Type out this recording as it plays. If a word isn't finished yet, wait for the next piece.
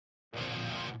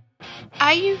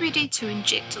Are you ready to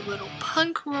inject a little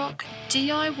punk rock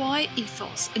DIY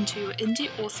ethos into your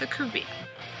indie author career?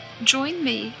 Join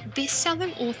me,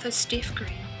 best-selling author Steph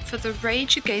Green, for the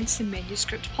Rage Against the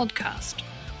Manuscript podcast,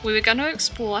 where we're going to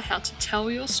explore how to tell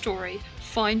your story,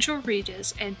 find your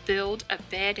readers, and build a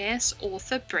badass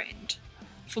author brand.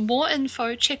 For more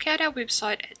info, check out our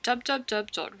website at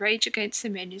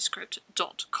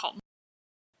www.rageagainstthemanuscript.com.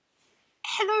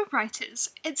 Hello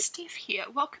writers, it's Steph here.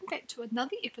 Welcome back to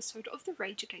another episode of the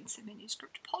Rage Against the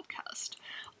Manuscript podcast.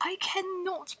 I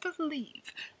cannot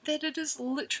believe that it is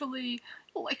literally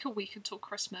like a week until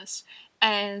Christmas,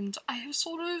 and I have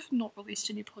sort of not released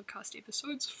any podcast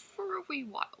episodes for a wee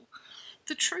while.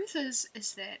 The truth is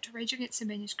that Rage Against the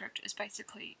Manuscript is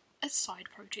basically a side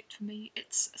project for me.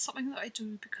 It's something that I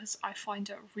do because I find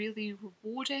it really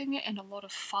rewarding and a lot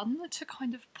of fun to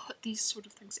kind of put these sort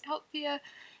of things out there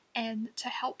and to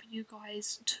help you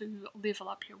guys to level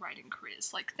up your writing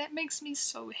careers. Like, that makes me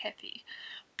so happy.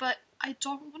 But I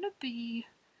don't want to be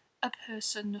a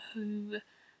person who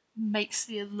makes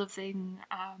their living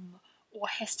or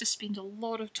has to spend a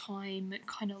lot of time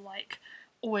kind of like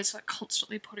always like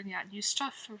constantly putting out new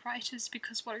stuff for writers,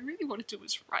 because what I really want to do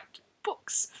is write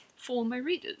books for my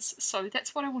readers. So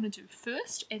that's what I want to do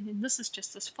first, and then this is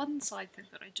just this fun side thing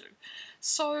that I do.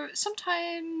 So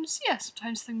sometimes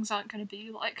things aren't going to be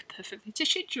like perfectly to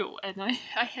schedule, and I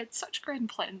had such grand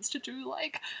plans to do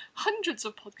like hundreds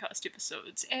of podcast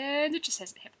episodes, and it just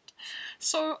hasn't happened.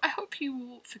 So I hope you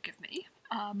will forgive me.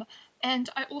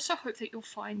 And I also hope that you'll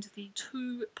find the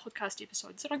 2 podcast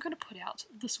episodes that I'm going to put out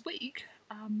this week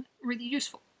really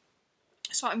useful.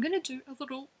 So I'm going to do a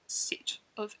little set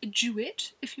of a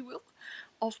duet, if you will,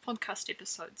 of podcast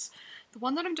episodes. The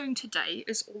one that I'm doing today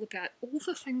is all about all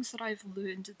the things that I've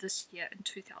learned this year in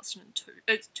 2022,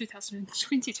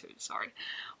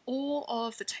 all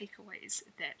of the takeaways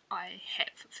that I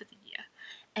have for the year.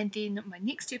 And then my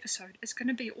next episode is going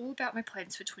to be all about my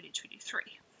plans for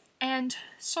 2023. And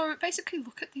so basically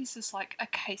look at these as like a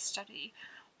case study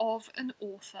of an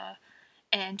author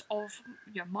and of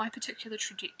my particular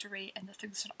trajectory and the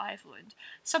things that I've learned.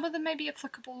 Some of them may be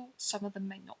applicable, some of them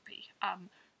may not be.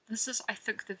 This is, I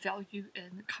think, the value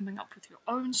in coming up with your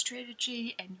own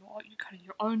strategy and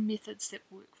your own methods that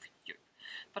work for you.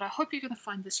 But I hope you're going to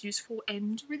find this useful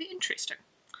and really interesting.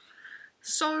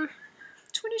 So,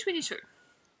 2022.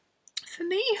 For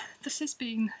me, this has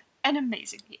been an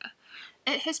amazing year.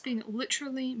 It has been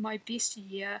literally my best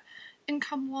year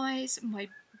income-wise, my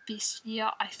best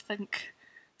year, I think,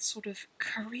 sort of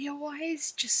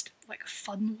career-wise, just like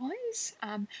fun-wise,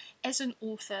 as an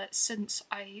author since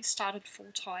I started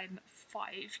full-time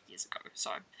 5 years ago.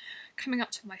 So I'm coming up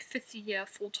to my 5th year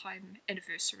full-time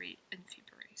anniversary in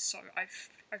February. So I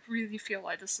really feel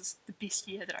like this is the best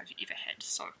year that I've ever had.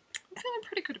 So I'm feeling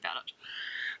pretty good about it.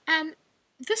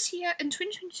 This year, in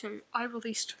 2022, I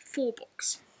released 4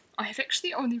 books. I have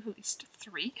actually only released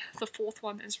 3. The 4th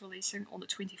one is releasing on the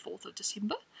 24th of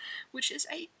December, which is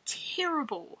a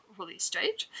terrible release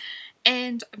date,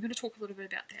 and I'm going to talk a little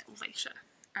bit about that later.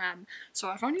 So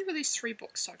I've only released 3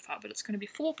 books so far, but it's going to be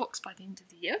 4 books by the end of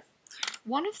the year.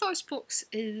 One of those books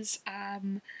is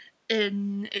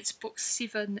it's book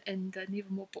 7 in the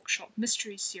Nevermore Bookshop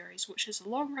Mysteries series, which is a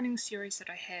long-running series that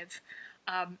I have.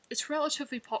 It's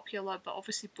relatively popular, but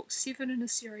obviously book 7 in a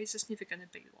series is never going to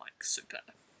be like super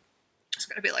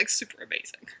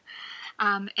amazing.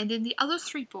 And then the other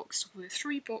 3 books were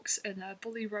 3 books in a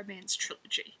bully romance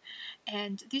trilogy.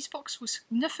 And these books were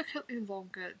significantly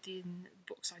longer than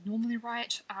books I normally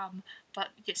write, but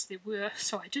yes, there were.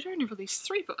 So I did only release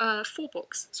 4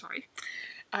 books,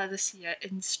 this year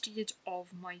instead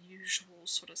of my usual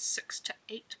sort of 6 to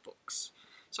 8 books.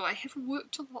 So I have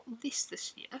worked a lot less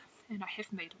this year, and I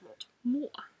have made a lot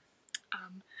more.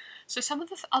 So some of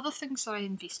the other things that I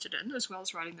invested in, as well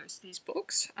as writing these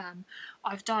books,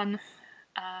 I've done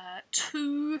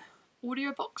 2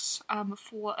 audiobooks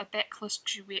for a backlist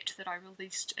duet that I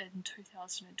released in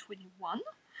 2021,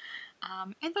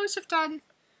 and those have done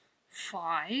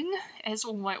fine, as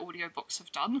all my audiobooks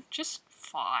have done, just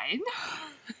fine.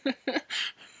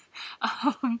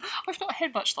 I've not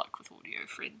had much luck with audio,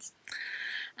 friends.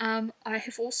 I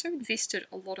have also invested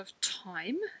a lot of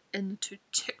time into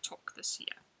TikTok this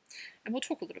year, and we'll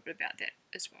talk a little bit about that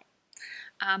as well.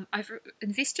 I've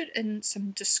invested in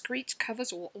some discrete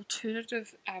covers or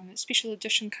alternative special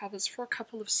edition covers for a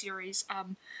couple of series.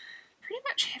 Pretty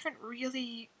much haven't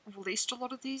really released a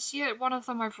lot of these yet. One of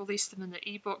them I've released them in the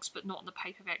ebooks but not in the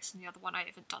paperbacks, and the other one I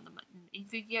haven't done them in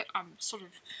either yet. I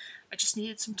just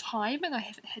needed some time and I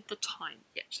haven't had the time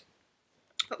yet.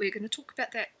 But we're going to talk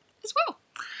about that as well.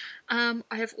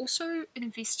 I have also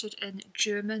invested in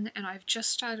German, and I've just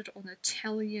started on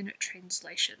Italian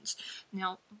translations.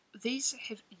 Now, these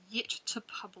have yet to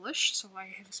publish, so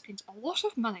I have spent a lot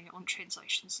of money on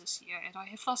translations this year, and I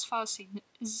have thus far seen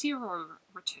zero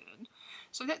return.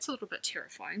 So that's a little bit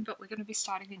terrifying, but we're going to be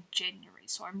starting in January,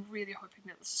 so I'm really hoping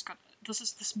that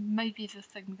this may be the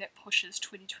thing that pushes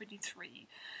 2023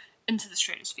 into the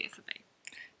stratosphere for me.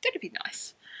 That'd be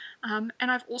nice. And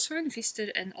I've also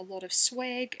invested in a lot of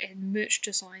swag and merch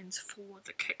designs for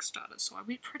the Kickstarter, so I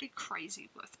went pretty crazy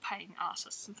with paying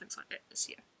artists and things like that this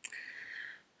year.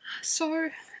 So,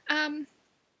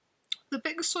 the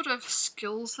big sort of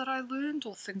skills that I learned,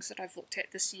 or things that I've looked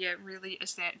at this year, really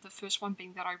is that the first one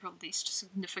being that I released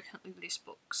significantly less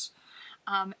books.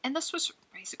 And this was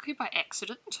basically by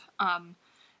accident.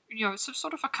 So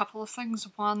sort of a couple of things.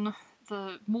 One,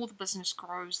 the more the business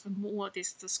grows, the more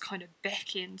there's this kind of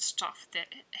back end stuff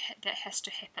that has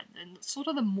to happen, and sort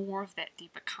of the more of that there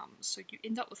becomes. So you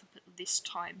end up with a bit less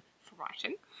time for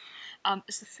writing.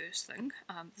 Is the first thing.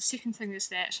 The second thing is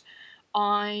that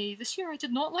this year I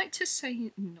did not like to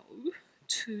say no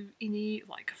to any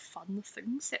like fun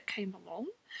things that came along,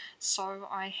 so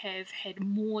I have had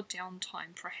more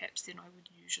downtime perhaps than I would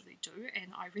usually do,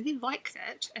 and I really like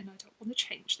that, and I don't want to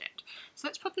change that. So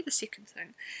that's probably the second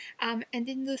thing. And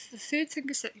then the third thing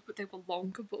is that they were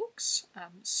longer books,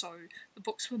 so the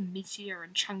books were meatier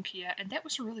and chunkier, and that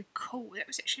was really cool. That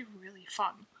was actually really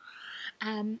fun.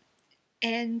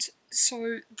 And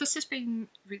so this has been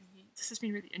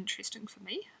really interesting for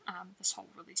me, this whole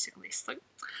releasing less thing.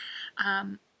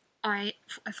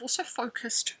 I've also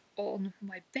focused on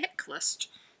my backlist,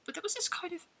 but that was just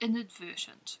kind of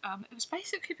inadvertent. It was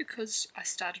basically because I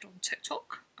started on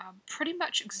TikTok pretty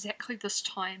much exactly this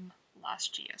time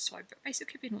last year, so I've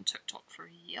basically been on TikTok for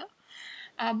a year.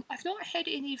 I've not had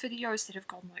any videos that have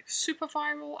gone like super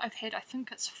viral. I've had, I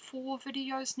think it's 4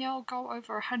 videos now go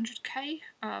over 100k,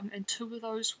 and 2 of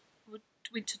those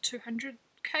went to 200k,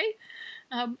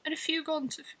 and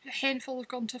a handful have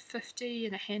gone to 50,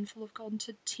 and a handful have gone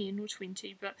to 10 or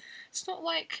 20. But it's not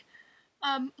like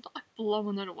not like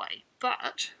blowing it away.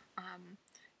 But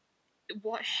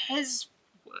what has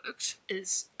worked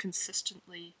is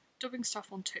consistently doing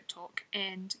stuff on TikTok,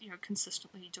 and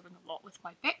consistently doing a lot with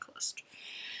my backlist.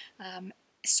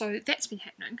 So that's been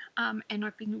happening, and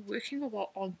I've been working a lot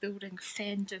on building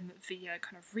fandom via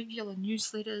kind of regular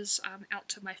newsletters out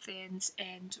to my fans,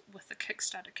 and with the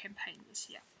Kickstarter campaign this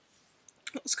year.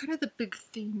 It's kind of the big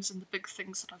themes and the big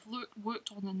things that I've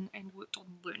worked on and worked on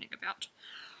learning about.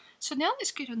 So now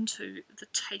let's get into the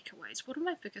takeaways. What are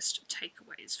my biggest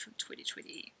takeaways from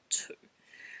 2022?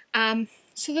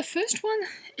 So the first one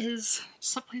is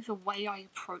simply the way I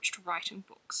approached writing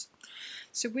books.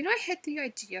 So when I had the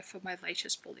idea for my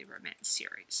latest bully romance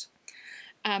series,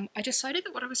 I decided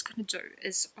that what I was going to do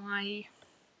is I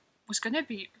was going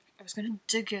to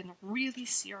dig in really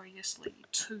seriously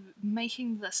to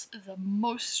making this the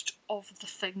most of the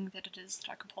thing that it is that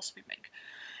I could possibly make.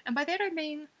 And by that I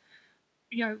mean,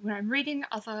 when I'm reading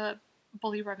other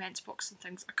bully romance books and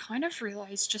things, I kind of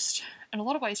realise just, in a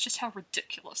lot of ways, just how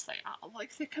ridiculous they are.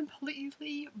 Like, they're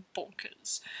completely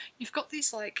bonkers. You've got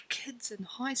these, like, kids in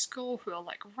high school who are,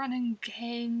 like, running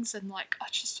gangs and, like,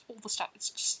 just all the stuff. It's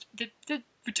just, they're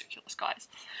ridiculous, guys.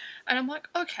 And I'm like,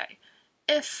 okay,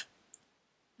 if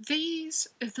this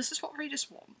is what readers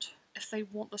want, if they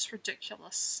want this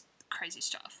ridiculous, crazy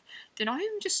stuff, then I'm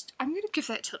going to give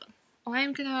that to them. I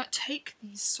am going to take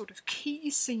these sort of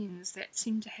key scenes that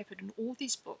seem to happen in all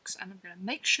these books, and I'm going to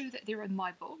make sure that they're in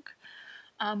my book.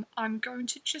 I'm going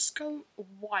to just go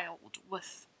wild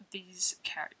with these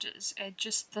characters and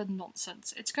just the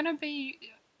nonsense. It's going to be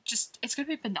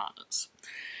bananas.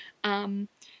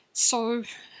 So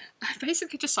I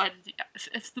basically decided,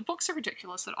 if the books are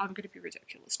ridiculous, then I'm going to be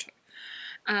ridiculous too.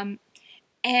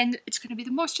 And it's going to be the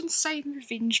most insane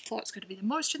revenge plot, it's going to be the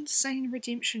most insane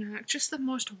redemption arc, just the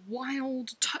most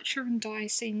wild toucher and die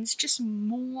scenes, just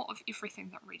more of everything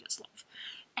that readers love.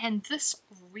 And this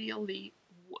really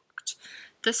worked.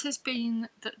 This has been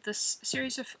this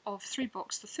series of 3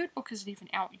 books. The 3rd book isn't even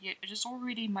out yet. It is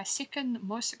already my 2nd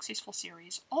most successful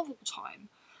series of all time.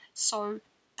 So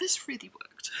this really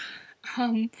worked.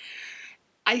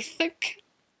 I think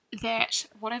that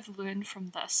what I've learned from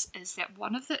this is that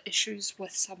one of the issues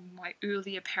with some of my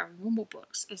earlier paranormal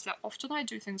books is that often I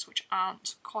do things which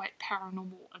aren't quite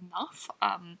paranormal enough.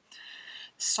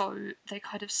 So they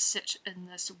kind of sit in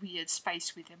this weird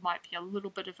space where there might be a little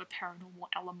bit of a paranormal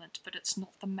element, but it's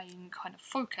not the main kind of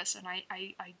focus, and I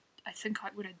think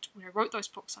when I wrote those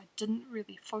books, I didn't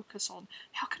really focus on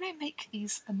how can I make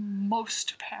these the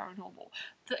most paranormal.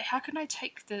 How can I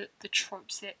take the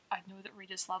tropes that I know that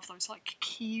readers love, those like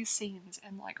key scenes,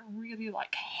 and like really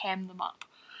like ham them up.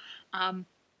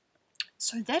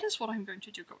 So that is what I'm going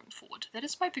to do going forward. That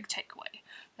is my big takeaway.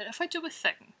 That if I do a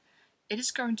thing, it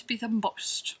is going to be the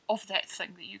most of that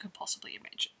thing that you can possibly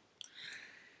imagine.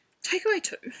 Takeaway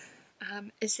 2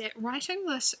 is that writing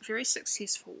this very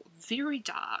successful, very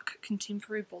dark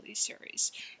contemporary bully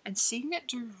series and seeing it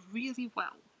do really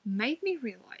well made me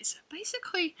realise,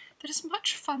 basically, that as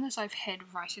much fun as I've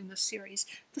had writing this series,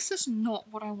 this is not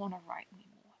what I want to write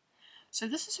anymore. So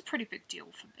this is a pretty big deal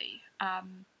for me.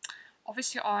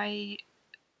 Obviously, I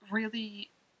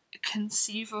really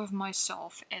conceive of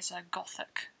myself as a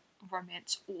gothic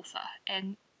romance author,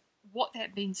 and what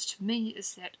that means to me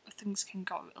is that things can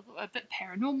go a bit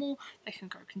paranormal, they can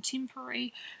go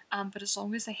contemporary, but as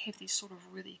long as they have these sort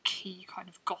of really key kind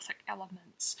of gothic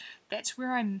elements, that's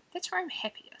where I'm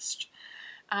happiest.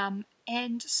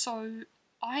 And so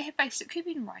I have basically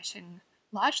been writing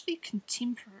largely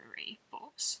contemporary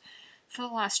books for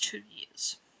the last 2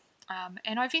 years.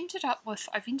 And I've ended up with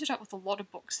a lot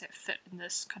of books that fit in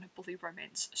this kind of bully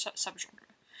romance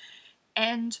subgenre.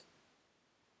 And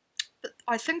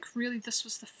I think really this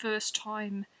was the first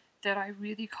time that I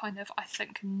really I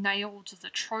think nailed the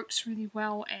tropes really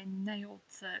well and nailed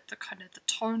the kind of the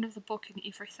tone of the book and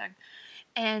everything.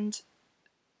 And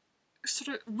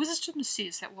sort of wisdom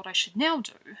says that what I should now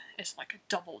do is like a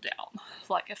double down.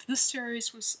 Like if this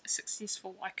series was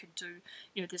successful, I could do,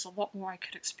 there's a lot more I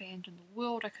could expand in the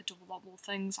world, I could do a lot more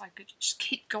things, I could just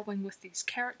keep going with these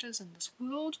characters in this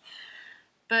world.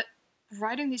 But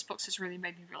writing these books has really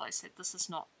made me realise that this is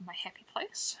not my happy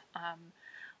place. I'm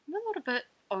a little bit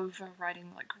over writing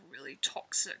like really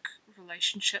toxic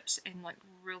relationships and like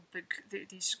real big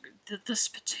this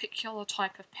particular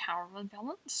type of power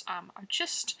imbalance. I'm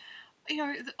just,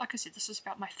 like I said, this is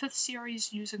about my 5th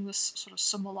series using this sort of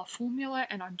similar formula,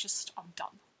 and I'm done.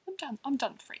 I'm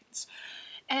done, friends.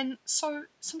 And so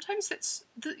sometimes this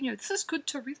is good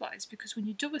to realise, because when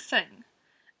you do a thing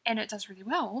and it does really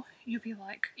well, you'll be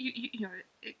like,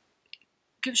 it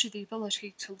gives you the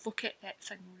ability to look at that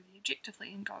thing really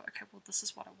objectively and go, okay, well, this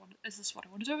is what I want. Is this what I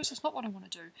want to do? Is this not what I want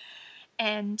to do?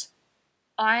 And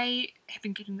I have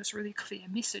been getting this really clear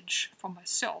message from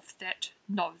myself that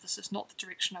no, this is not the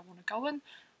direction I want to go in.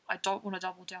 I don't want to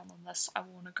double down on this. I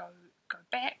want to go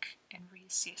back and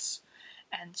reassess.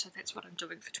 And so that's what I'm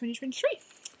doing for 2023.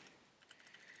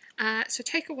 So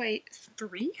takeaway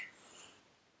 3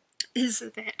 is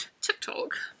that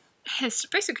TikTok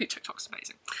TikTok's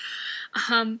amazing.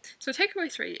 So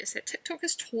takeaway 3 is that TikTok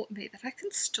has taught me that I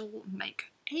can still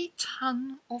make a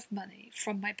ton of money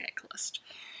from my backlist.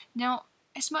 Now,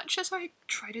 as much as I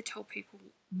try to tell people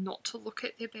not to look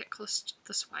at their backlist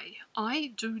this way,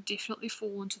 I do definitely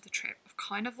fall into the trap of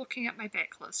kind of looking at my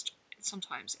backlist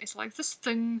sometimes as like this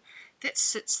thing that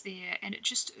sits there and it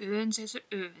just earns as it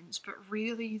earns, but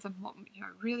really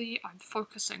really I'm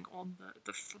focusing on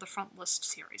the front list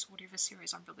series, whatever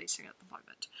series I'm releasing at the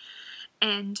moment.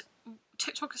 And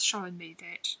TikTok has shown me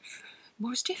that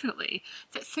most definitely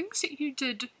that things that you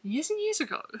did years and years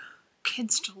ago can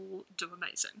still do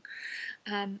amazing.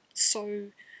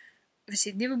 So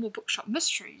obviously Nevermore Bookshop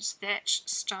Mysteries, that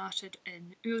started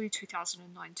in early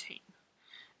 2019.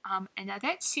 And now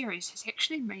that series has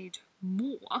actually made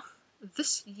more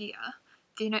this year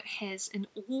than it has in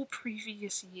all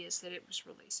previous years that it was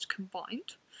released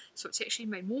combined. So it's actually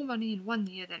made more money in 1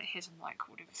 year than it has in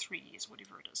 3 years,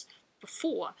 whatever it is,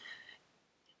 before.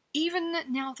 Even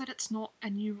now that it's not a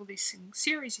new releasing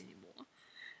series anymore,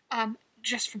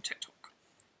 just from TikTok.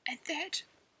 And that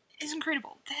is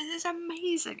incredible. That is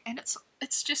amazing. And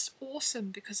it's just awesome,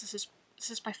 because this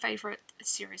is my favourite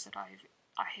series that I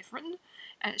have written,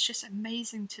 and it's just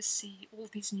amazing to see all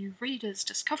these new readers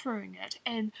discovering it,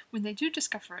 and when they do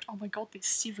discover it, oh my god, there's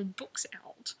 7 books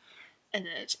out in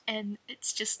it, and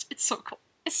it's so cool.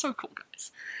 It's so cool,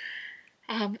 guys.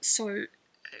 So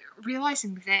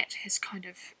realising that has kind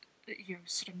of,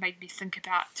 sort of made me think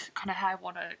about kind of how I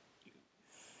want to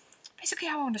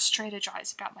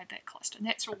strategize about my backlist, and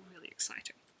that's all really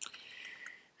exciting.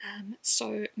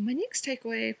 So my next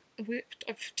takeaway,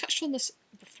 I've touched on this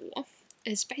before,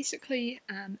 is basically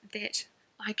that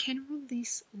I can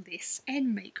release less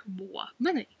and make more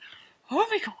money. Oh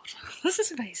my god, this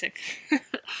is amazing.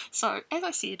 So, as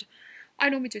I said, I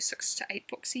normally do 6 to 8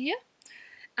 books a year.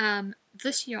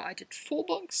 This year I did 4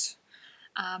 books,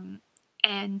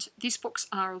 And these books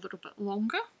are a little bit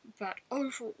longer, but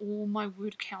overall my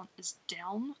word count is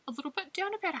down a little bit,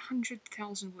 down about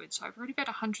 100,000 words. So I've read about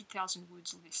 100,000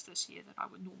 words less this year than I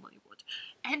would normally would,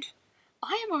 and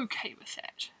I am okay with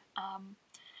that.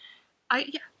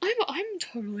 I'm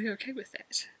totally okay with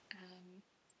that.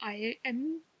 I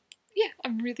am, yeah,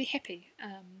 I'm really happy.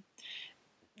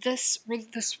 This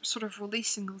sort of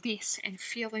releasing less and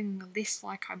feeling less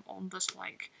like I'm on this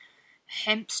like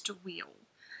hamster wheel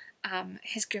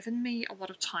has given me a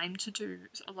lot of time to do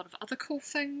a lot of other cool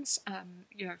things.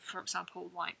 For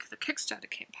example, like the Kickstarter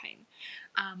campaign,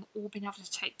 or being able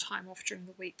to take time off during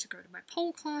the week to go to my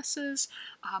pole classes.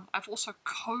 I've also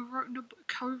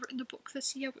co-written a book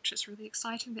this year, which is really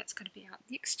exciting. That's going to be out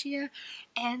next year.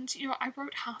 And I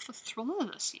wrote half a thriller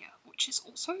this year, which is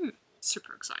also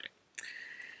super exciting.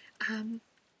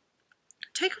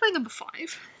 Takeaway number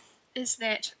 5 is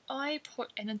that I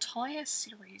put an entire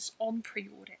series on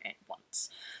pre-order at once.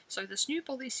 So this new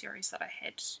bully series that I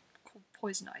had called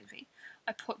Poison Ivy,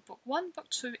 I put book 1, book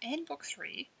 2 and book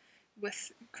 3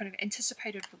 with kind of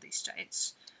anticipated release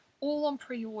dates all on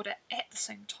pre-order at the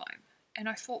same time. And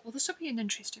I thought, well, this will be an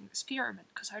interesting experiment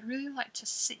because I'd really like to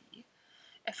see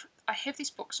if I have these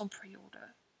books on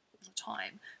pre-order all the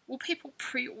time, will people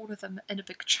pre-order them in a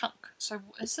big chunk? So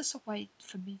is this a way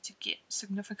for me to get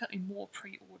significantly more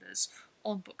pre-orders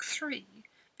on book 3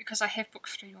 because I have book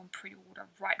 3 on pre-order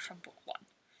right from book 1?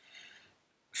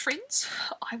 Friends,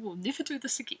 I will never do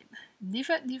this again.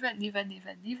 Never, never, never,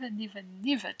 never, never, never,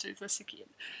 never do this again.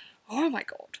 Oh my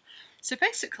god. So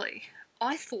basically,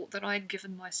 I thought that I'd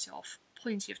given myself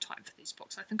plenty of time for these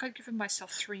books. I think I'd given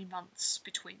myself 3 months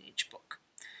between each book.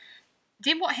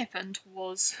 Then what happened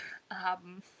was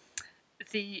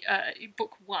the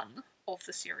book 1 of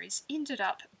the series ended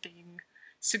up being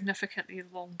significantly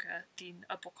longer than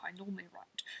a book I normally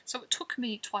write. So it took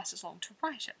me twice as long to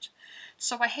write it.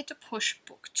 So I had to push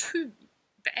book 2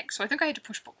 back. So I think I had to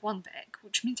push book 1 back,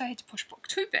 which means I had to push book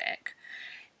 2 back.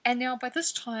 And now by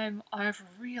this time, I've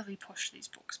really pushed these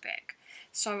books back.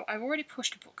 So I've already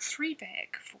pushed book 3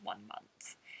 back for 1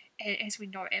 month. And as we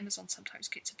know, Amazon sometimes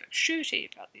gets a bit shirty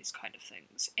about these kind of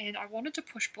things. And I wanted to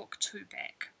push book 2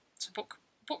 back. So book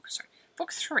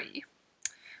 3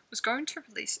 was going to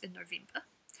release in November,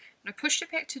 and I pushed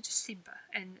it back to December,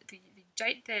 and the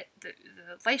date that the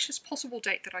latest possible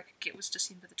date that I could get was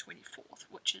December the 24th,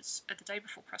 which is the day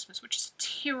before Christmas, which is a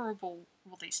terrible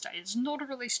release day. It's not a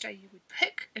release day you would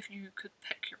pick if you could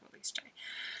pick your release day.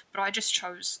 But I just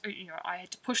chose, I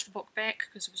had to push the book back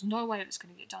because there was no way it was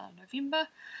going to get done in November.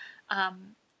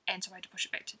 And so I had to push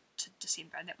it back to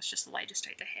December, and that was just the latest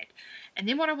date they had. And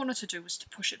then what I wanted to do was to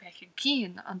push it back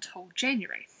again until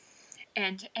January.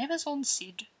 And Amazon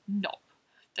said no.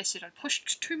 They said I'd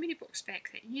pushed too many books back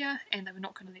that year, and they were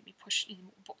not going to let me push any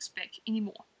more books back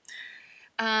anymore.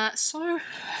 So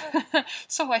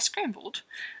I scrambled,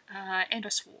 and I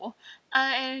swore,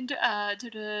 and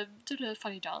did a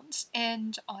funny dance,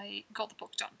 and I got the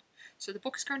book done. So the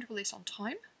book is going to release on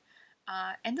time.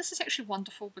 And this is actually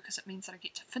wonderful because it means that I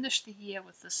get to finish the year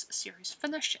with this series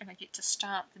finished, and I get to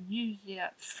start the new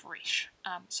year fresh.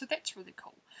 So that's really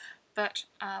cool. But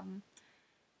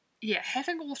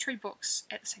having all 3 books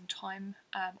at the same time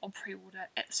on pre-order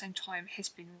at the same time has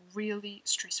been really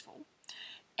stressful.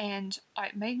 And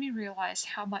it made me realise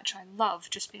how much I love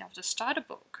just being able to start a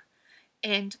book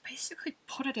and basically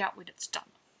put it out when it's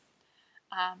done.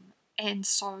 And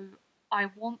so I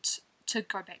want to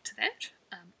go back to that.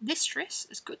 Less stress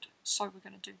is good, so we're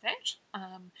going to do that.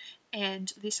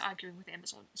 And less arguing with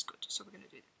Amazon is good, so we're going to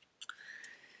do that.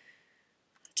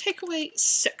 Takeaway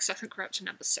 6, I think we're up to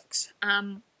number 6,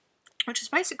 which is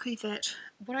basically that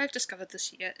what I've discovered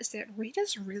this year is that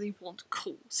readers really want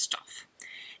cool stuff.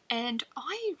 And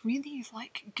I really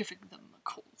like giving them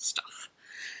cool stuff.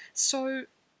 So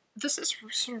this is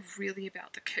sort of really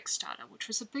about the Kickstarter, which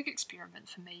was a big experiment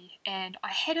for me, and I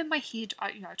had in my head,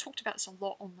 I talked about this a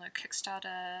lot on the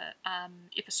Kickstarter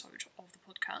episode of the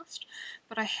podcast,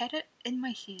 but I had it in my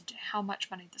head how much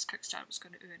money this Kickstarter was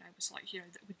going to earn. I was like,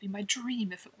 that would be my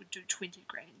dream if it would do 20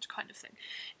 grand kind of thing.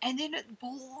 And then it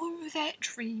blew that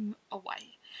dream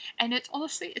away. And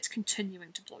it's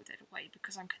continuing to blow that away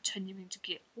because I'm continuing to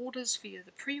get orders via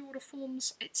the pre-order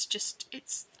forms. It's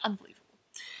unbelievable.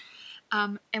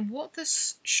 And what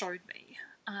this showed me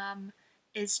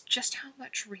is just how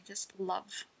much readers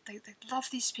love. They love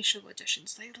these special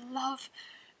editions. They love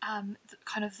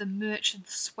the merch and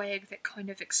the swag that kind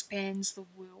of expands the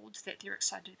world that they're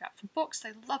excited about from books.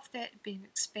 They love that being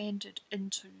expanded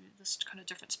into this kind of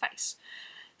different space.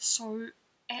 So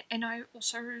and I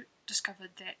also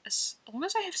discovered that as long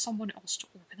as I have someone else to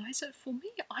organise it for me,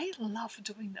 I love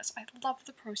doing this. I love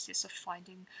the process of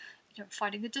finding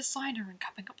a designer and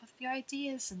coming up with the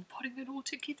ideas and putting it all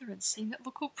together and seeing it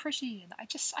look all pretty, and I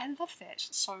love that.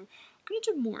 So I'm going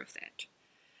to do more of that.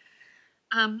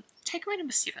 Takeaway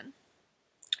number 7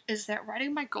 is that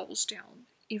writing my goals down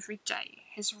every day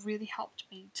has really helped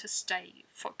me to stay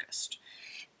focused.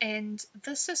 And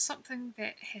this is something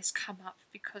that has come up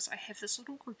because I have this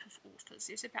little group of authors.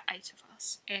 There's about 8 of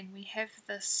us, and we have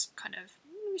this kind of,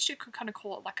 we should kind of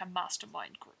call it like a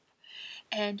mastermind group.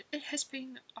 And it has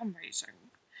been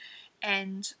amazing.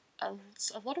 And a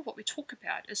lot of what we talk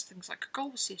about is things like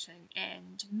goal setting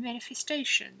and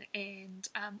manifestation and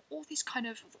all these kind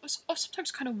of,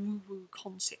 sometimes kind of woo-woo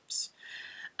concepts.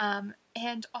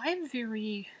 And I'm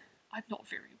not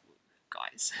very woo,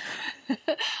 guys.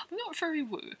 I'm not very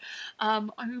woo.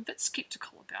 I'm a bit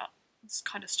skeptical about this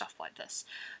kind of stuff like this.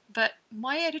 But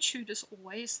my attitude is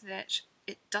always that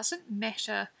it doesn't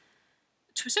matter,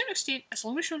 to a certain extent, as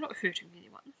long as you're not hurting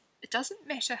anyone. It doesn't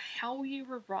matter how you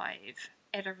arrive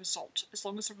at a result, as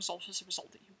long as the result is a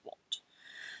result that you want.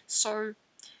 So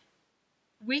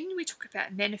when we talk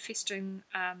about manifesting,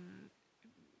 and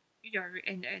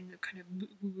kind of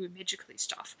woo-woo magically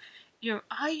stuff,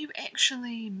 are you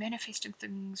actually manifesting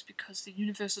things because the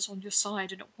universe is on your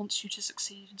side and it wants you to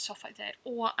succeed and stuff like that?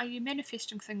 Or are you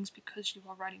manifesting things because you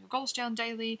are writing your goals down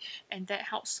daily and that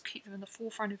helps keep them in the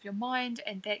forefront of your mind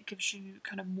and that gives you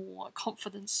kind of more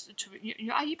confidence to it?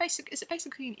 Is it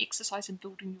basically an exercise in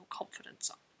building your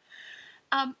confidence up?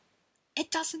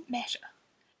 It doesn't matter.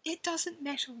 It doesn't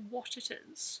matter what it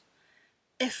is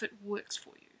if it works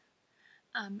for you.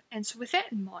 And so with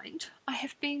that in mind, I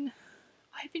have been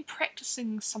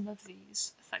practicing some of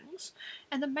these things,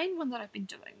 and the main one that I've been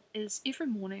doing is every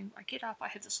morning I get up, I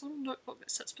have this little notebook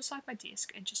that sits beside my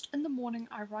desk, and just in the morning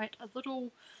I write a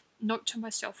little note to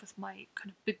myself with my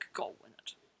kind of big goal in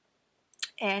it.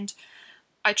 And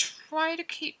I try to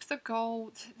keep the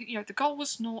goal, the goal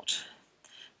was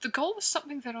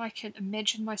something that I can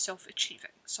imagine myself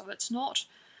achieving. So it's not,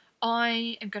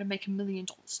 I am going to make $1 million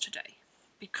today,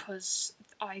 because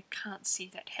I can't see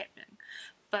that happening.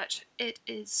 But it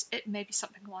may be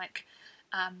something like,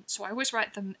 so I always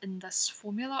write them in this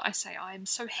formula. I say, I am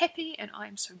so happy and I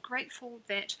am so grateful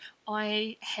that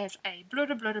I have a blah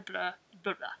blah blah blah blah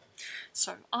blah.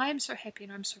 So I am so happy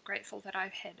and I'm so grateful that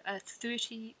I've had a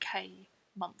 30k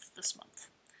month this month.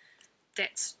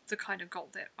 That's the kind of goal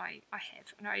that I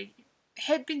have. And I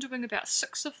had been doing about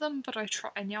 6 of them, but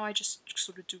and now I just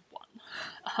sort of do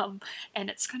one. And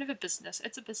it's kind of a business.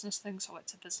 It's a business thing, so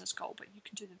it's a business goal, but you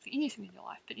can do them for anything in your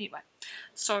life. But anyway,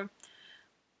 so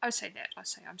I would say that. I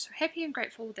say I'm so happy and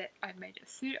grateful that I made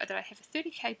that I have a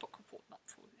 30k book report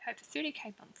month, or have a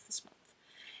 30k month this month.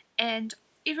 And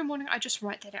every morning I just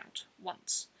write that out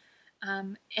once.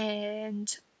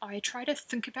 And I try to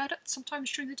think about it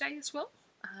sometimes during the day as well.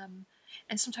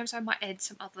 And sometimes I might add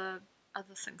some other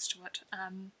things to it.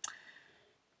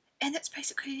 And that's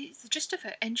basically the gist of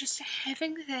it. And just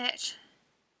having that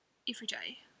every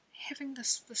day, having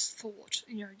this thought,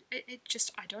 it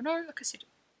just, I don't know, like I said, it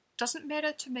doesn't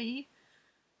matter to me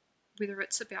whether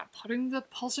it's about putting the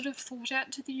positive thought out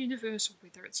into the universe or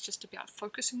whether it's just about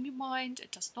focusing your mind.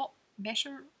 It does not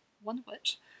matter one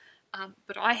bit.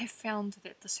 But I have found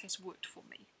that this has worked for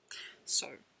me. So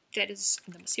that is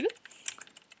number 7.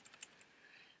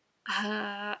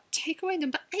 Takeaway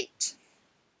number 8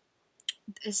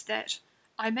 is that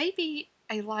I may be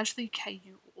a largely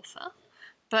KU author,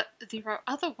 but there are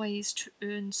other ways to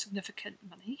earn significant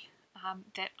money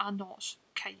that are not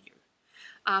KU.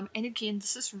 And again,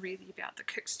 this is really about the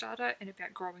Kickstarter and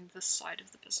about growing this side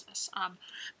of the business.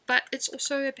 But it's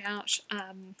also about,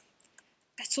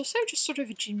 it's also just sort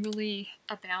of generally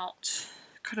about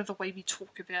kind of the way we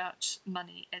talk about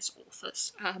money as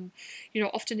authors.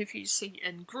 Often if you see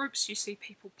in groups, you see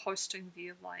people posting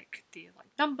their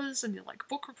numbers and their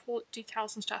book report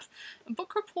details and stuff. And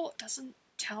book report doesn't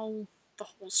tell the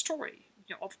whole story.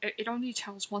 It only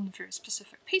tells one very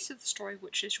specific piece of the story,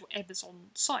 which is your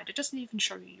Amazon site. It doesn't even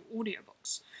show you your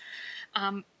audiobooks.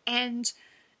 And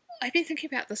I've been thinking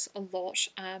about this a lot.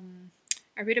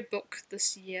 I read a book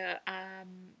this year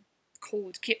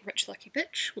called Get Rich Lucky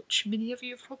Bitch, which many of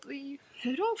you have probably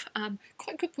heard of.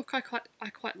 Quite a good book. I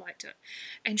quite liked it.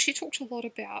 And she talked a lot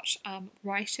about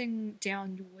writing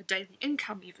down your daily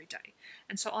income every day.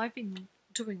 And so I've been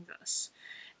doing this.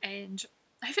 And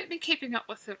I haven't been keeping up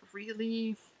with it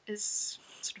really as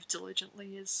sort of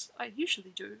diligently as I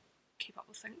usually do keep up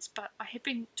with things, but I have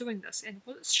been doing this, and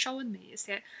what it's shown me is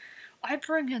that I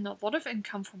bring in a lot of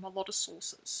income from a lot of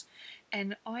sources,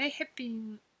 and I have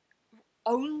been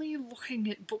only looking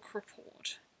at Book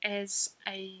Report as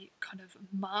a kind of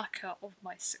marker of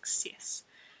my success,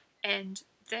 and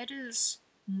that is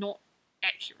not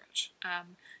accurate.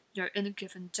 In a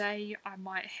given day, I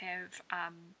might have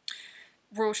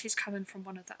royalties come in from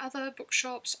one of the other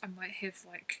bookshops. I might have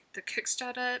like the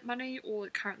Kickstarter money, or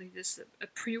currently there's a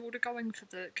pre-order going for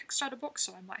the Kickstarter book,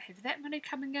 so I might have that money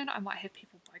coming in. I might have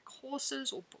people buy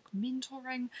courses or book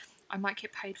mentoring. I might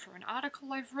get paid for an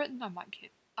article I've written. I might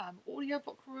get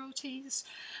audiobook royalties.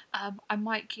 I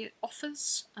might get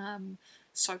offers,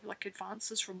 so like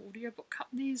advances from audiobook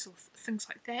companies or things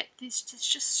like that. There's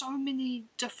just so many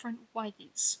different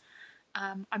ways.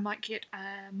 I might get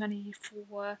money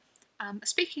for a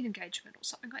speaking engagement or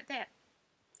something like that.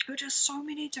 There are just so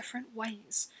many different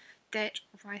ways that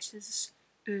writers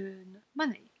earn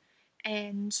money.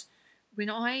 And when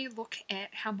I look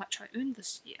at how much I earned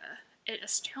this year, it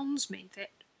astounds me that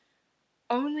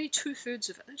only 2/3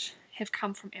 of it have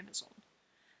come from Amazon.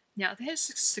 Now, that's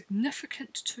a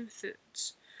significant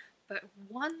 2/3, but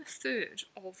 1/3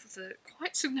 of the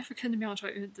quite significant amount I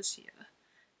earned this year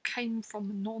came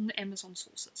from non-Amazon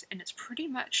sources, and it's pretty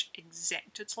much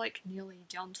exact. It's like nearly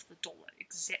down to the dollar,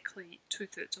 exactly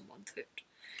 2/3 and 1/3.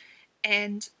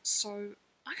 And so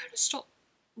I gotta stop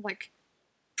like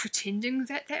pretending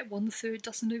that that 1/3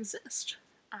 doesn't exist.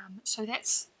 So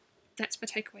that's my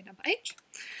takeaway number 8.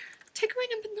 Takeaway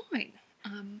number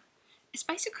 9 is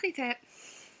basically that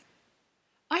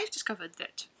I have discovered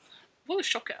that, what a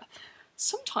shocker,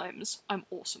 sometimes I'm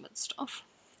awesome at stuff,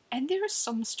 and there is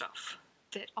some stuff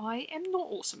that I am not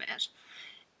awesome at.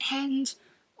 And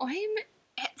I'm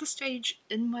at the stage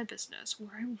in my business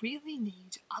where I really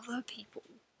need other people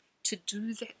to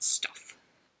do that stuff.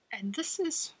 And this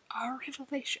is a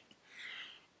revelation.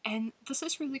 And this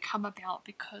has really come about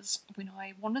because when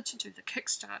I wanted to do the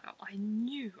Kickstarter, I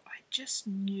just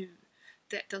knew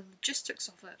that the logistics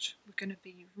of it were going to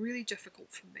be really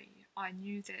difficult for me. I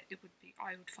knew that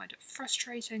I would find it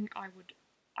frustrating. I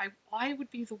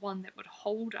would be the one that would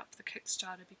hold up the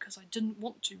Kickstarter because I didn't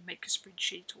want to make a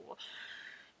spreadsheet or,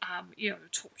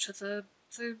 talk to the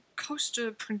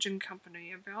coaster printing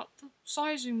company about the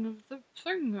sizing of the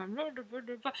thing.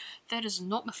 That is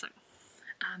not my thing.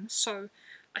 So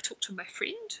I talked to my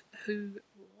friend who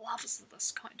loves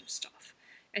this kind of stuff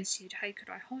and said, hey, could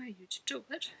I hire you to do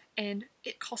it? And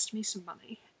it cost me some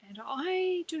money. And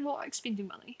I do not like spending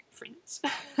money, friends.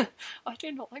 I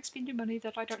do not like spending money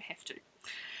that I don't have to.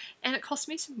 And it cost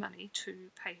me some money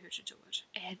to pay her to do it.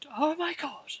 And oh my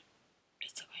god,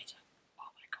 it's amazing.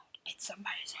 Oh my god, it's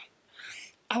amazing.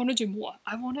 I want to do more.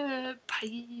 I want to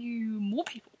pay more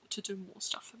people to do more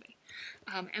stuff for me.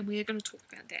 And we're going to talk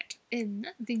about that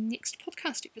in the next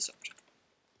podcast episode.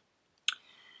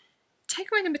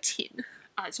 Takeaway number 10.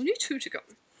 It's only 2 to go.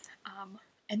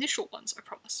 And they're short ones, I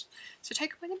promise. So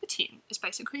takeaway number 10 is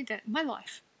basically that my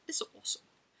life is awesome.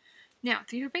 Now,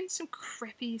 there have been some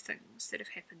crappy things that have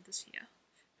happened this year,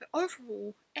 but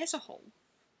overall, as a whole,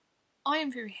 I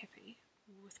am very happy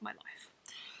with my life.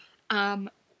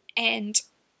 And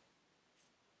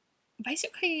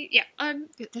basically, yeah,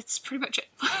 that's pretty much it.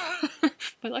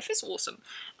 My life is awesome.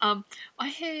 I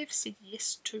have said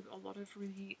yes to a lot of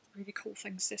really, really cool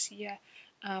things this year.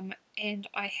 And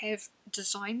I have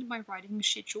designed my writing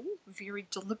schedule very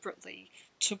deliberately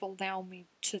to allow me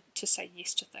to say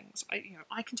yes to things.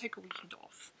 I can take a weekend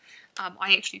off.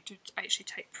 I actually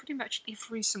take pretty much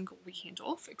every single weekend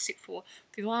off, except for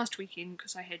the last weekend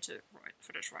because I had to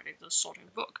finish writing the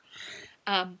sodding book.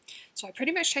 So I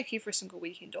pretty much take every single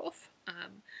weekend off.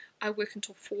 I work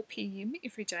until 4 p.m.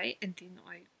 every day, and then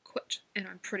I quit, and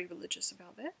I'm pretty religious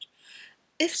about that.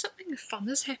 If something fun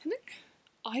is happening,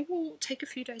 I will take a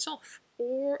few days off,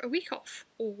 or a week off,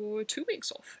 or 2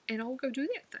 weeks off, and I'll go do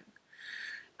that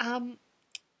thing.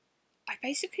 I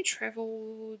basically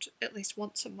travelled at least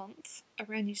once a month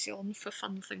around New Zealand for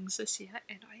fun things this year,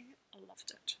 and I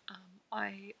loved it.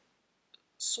 I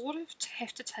sort of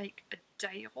have to take a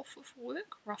day off of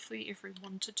work roughly every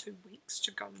 1 to 2 weeks to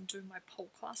go and do my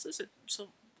pole classes. It's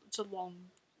a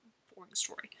long, boring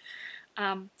story.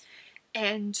 And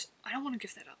I don't want to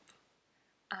give that up.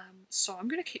 So I'm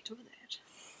going to keep doing that.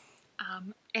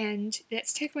 And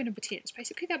that's takeaway number 10. It's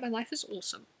basically that my life is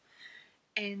awesome.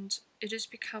 And it has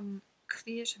become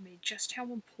clear to me just how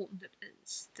important it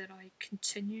is that I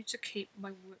continue to keep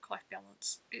my work-life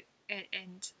balance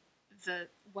and the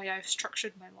way I've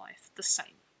structured my life the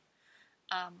same.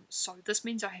 So this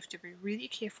means I have to be really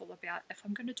careful about if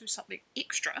I'm going to do something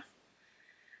extra,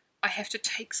 I have to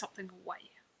take something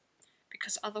away.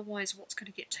 Because otherwise what's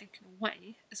going to get taken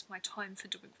away is my time for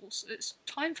it's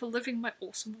time for living my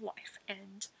awesome life,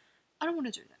 and I don't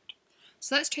want to do that.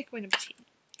 So that's takeaway number 10.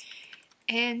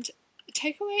 And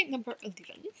takeaway number 11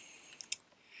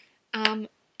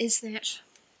 is that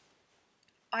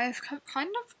I've kind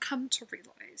of come to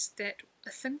realise that a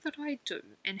thing that I do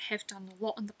and have done a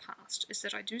lot in the past is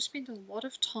that I do spend a lot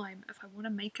of time, if I want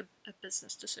to make a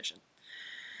business decision,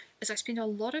 is I spend a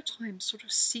lot of time sort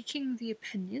of seeking the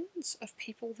opinions of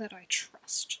people that I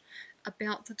trust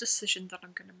about the decision that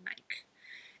I'm going to make.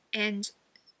 And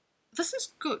this is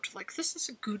good, like this is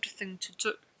a good thing to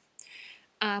do.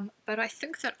 But I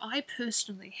think that I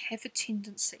personally have a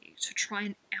tendency to try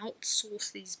and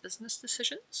outsource these business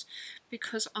decisions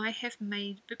because I have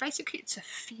made, but basically it's a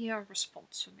fear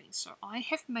response for me. So I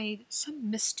have made some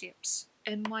missteps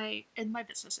in my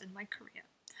business, in my career,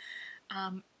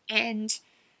 and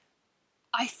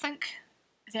I think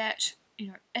that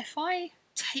if I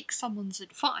take someone's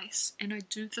advice and I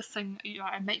do the thing,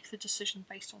 I make the decision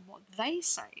based on what they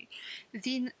say,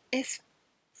 then if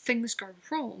things go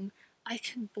wrong, I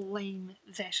can blame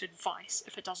that advice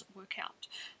if it doesn't work out.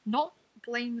 Not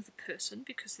blame the person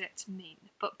because that's mean,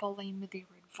 but blame their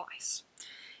advice.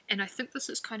 And I think this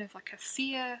is kind of like a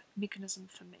fear mechanism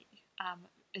for me,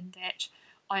 in that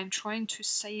I'm trying to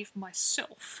save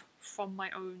myself from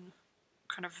my own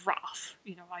kind of wrath.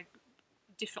 I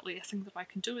definitely a thing that I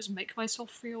can do is make myself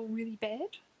feel really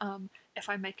bad if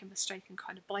I make a mistake and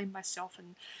kind of blame myself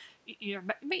and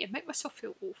make myself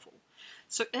feel awful.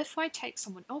 So if I take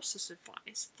someone else's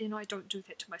advice, then I don't do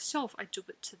that to myself. I do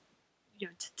it to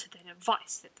to that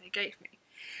advice that they gave me.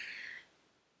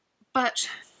 But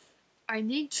I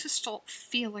need to stop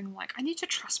feeling like I need to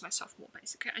trust myself more.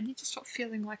 Basically, I need to stop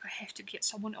feeling like I have to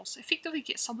effectively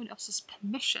get someone else's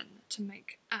permission to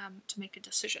make a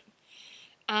decision.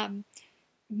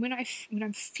 When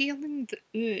I'm feeling the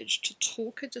urge to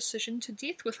talk a decision to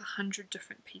death with 100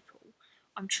 different people,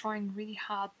 I'm trying really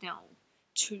hard now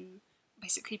to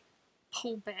basically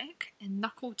pull back and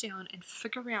knuckle down and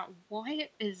figure out why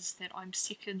it is that I'm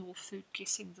second or third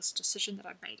guessing this decision that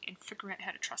I've made and figure out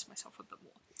how to trust myself a bit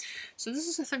more. So this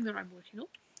is the thing that I'm working on,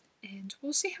 and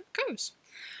we'll see how it goes.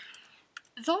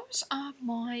 Those are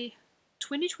my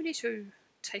 2022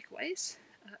 takeaways.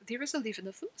 There is 11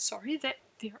 of them. Sorry that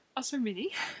there are so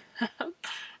many.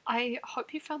 I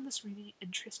hope you found this really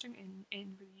interesting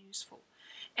and really useful.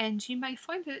 And you may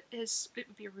find it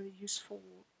would be a really useful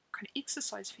kind of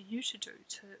exercise for you to do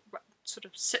to sort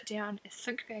of sit down and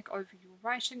think back over your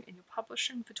writing and your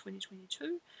publishing for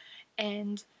 2022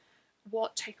 and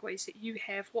what takeaways that you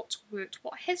have, what's worked,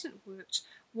 what hasn't worked,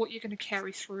 what you're going to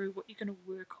carry through, what you're going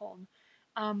to work on,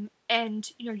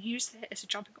 and use that as a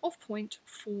jumping off point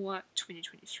for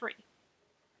 2023.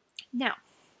 Now,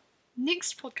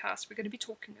 next podcast we're going to be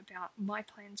talking about my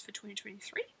plans for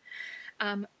 2023.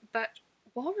 But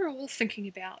while we're all thinking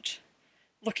about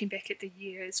looking back at the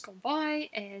years gone by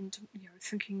and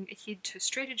thinking ahead to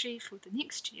strategy for the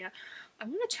next year, I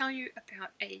want to tell you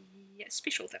about a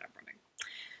special that I'm running.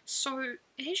 So,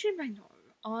 as you may know,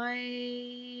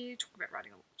 I talk about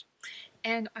writing a lot.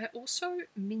 And I also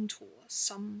mentor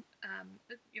some, a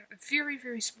very,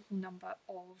 very small number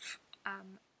of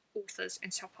authors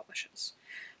and self-publishers.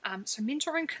 So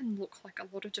mentoring can look like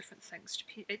a lot of different things.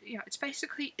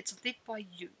 It's led by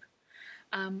you.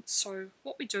 So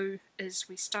what we do is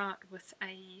we start with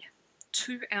a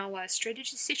 2-hour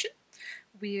strategy session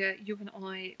where you and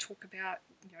I talk about,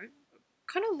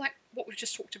 kind of like what we've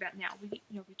just talked about now. We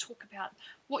talk about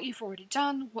what you've already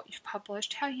done, what you've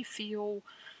published, how you feel,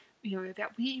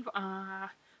 about where you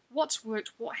are, what's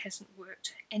worked, what hasn't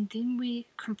worked, and then we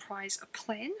comprise a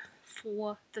plan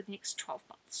for the next 12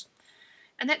 months.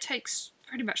 And that takes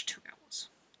pretty much 2 hours.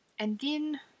 And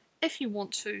then, if you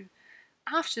want to,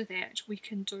 after that, we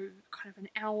can do kind of an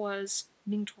hour's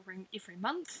mentoring every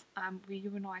month where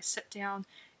you and I sit down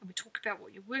and we talk about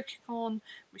what you're working on,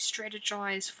 we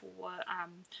strategize for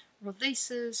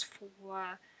releases,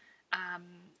 for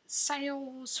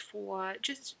sales, for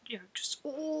just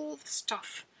all the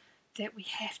stuff that we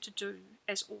have to do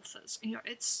as authors.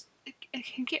 It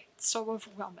can get so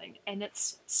overwhelming, and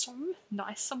it's so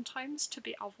nice sometimes to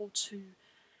be able to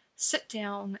sit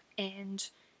down and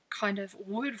kind of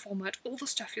word vomit all the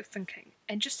stuff you're thinking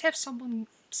and just have someone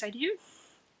say to you,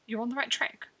 you're on the right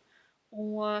track.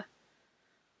 Or,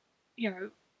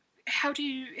 how do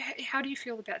you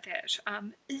feel about that?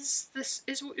 Is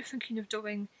what you're thinking of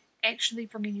doing actually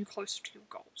bringing you closer to your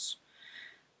goals?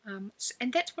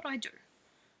 And that's what I do.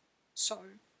 So,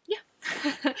 yeah.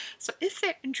 So if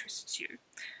that interests you,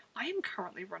 I am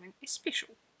currently running a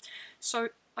special. So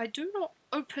I do not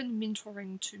open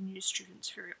mentoring to new students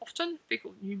very often,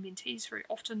 or new mentees very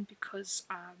often, because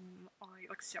I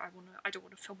don't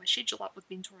want to fill my schedule up with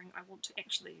mentoring. I want to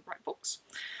actually write books.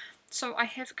 So I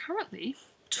have currently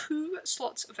 2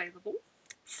 slots available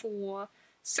for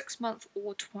 6-month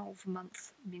or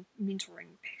 12-month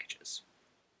mentoring packages.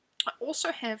 I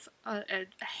also have a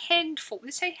handful,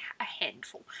 let's say a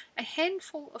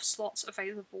handful of slots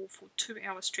available for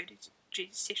 2-hour strategy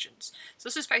sessions. So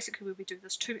this is basically where we do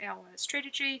this 2-hour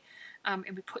strategy, and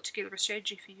we put together a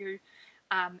strategy for you,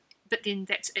 but then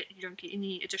that's it, you don't get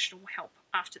any additional help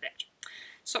after that.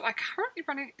 So I'm currently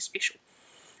running a special,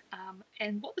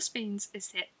 and what this means is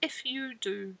that if you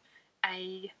do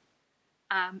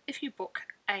if you book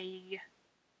a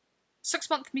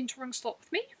 6-month mentoring slot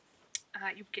with me,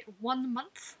 you'll get 1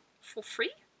 month for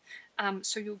free.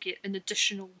 So you'll get an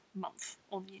additional month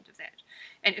on the end of that.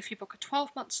 And if you book a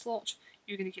 12-month slot,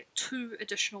 you're going to get 2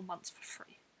 additional months for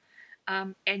free.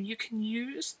 And you can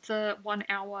use the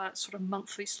 1-hour sort of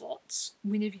monthly slots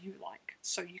whenever you like.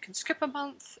 So you can skip a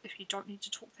month if you don't need to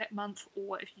talk that month,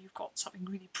 or if you've got something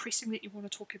really pressing that you want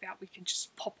to talk about, we can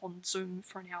just pop on Zoom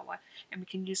for an hour and we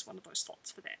can use one of those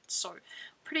slots for that. So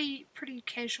pretty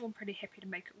casual and pretty happy to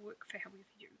make it work for however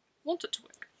you want it to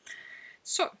work.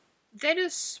 So that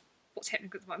is what's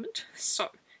happening at the moment. So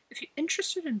if you're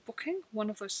interested in booking one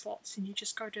of those slots, then you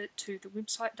just go to the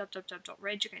website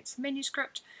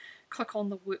www.rageagainstthemanuscript, click on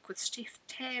the Work with Steph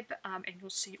tab, and you'll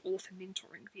see author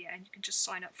mentoring there, and you can just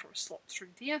sign up for a slot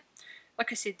through there.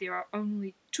 Like I said, there are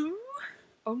only two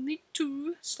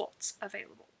slots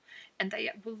available, and they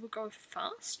will go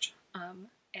fast.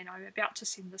 And I'm about to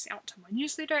send this out to my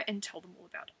newsletter and tell them all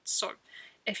about it. So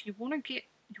if you want to get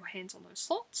your hands on those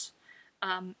slots,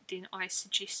 then I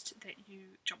suggest that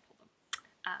you jump on them.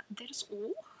 That is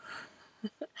all.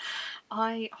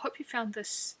 I hope you found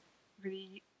this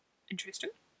really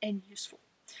interesting and useful,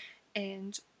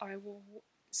 and I will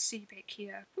see you back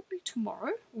here probably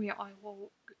tomorrow, where I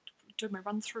will do my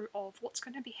run through of what's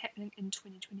going to be happening in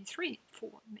 2023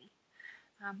 for me.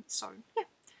 So yeah,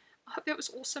 I hope that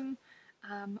was awesome.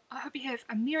 I hope you have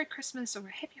a Merry Christmas or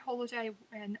a Happy Holiday,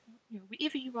 and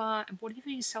wherever you are and whatever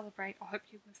you celebrate, I hope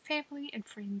you're with family and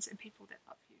friends and people that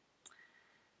love you.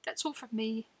 That's all from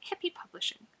me. Happy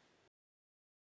publishing.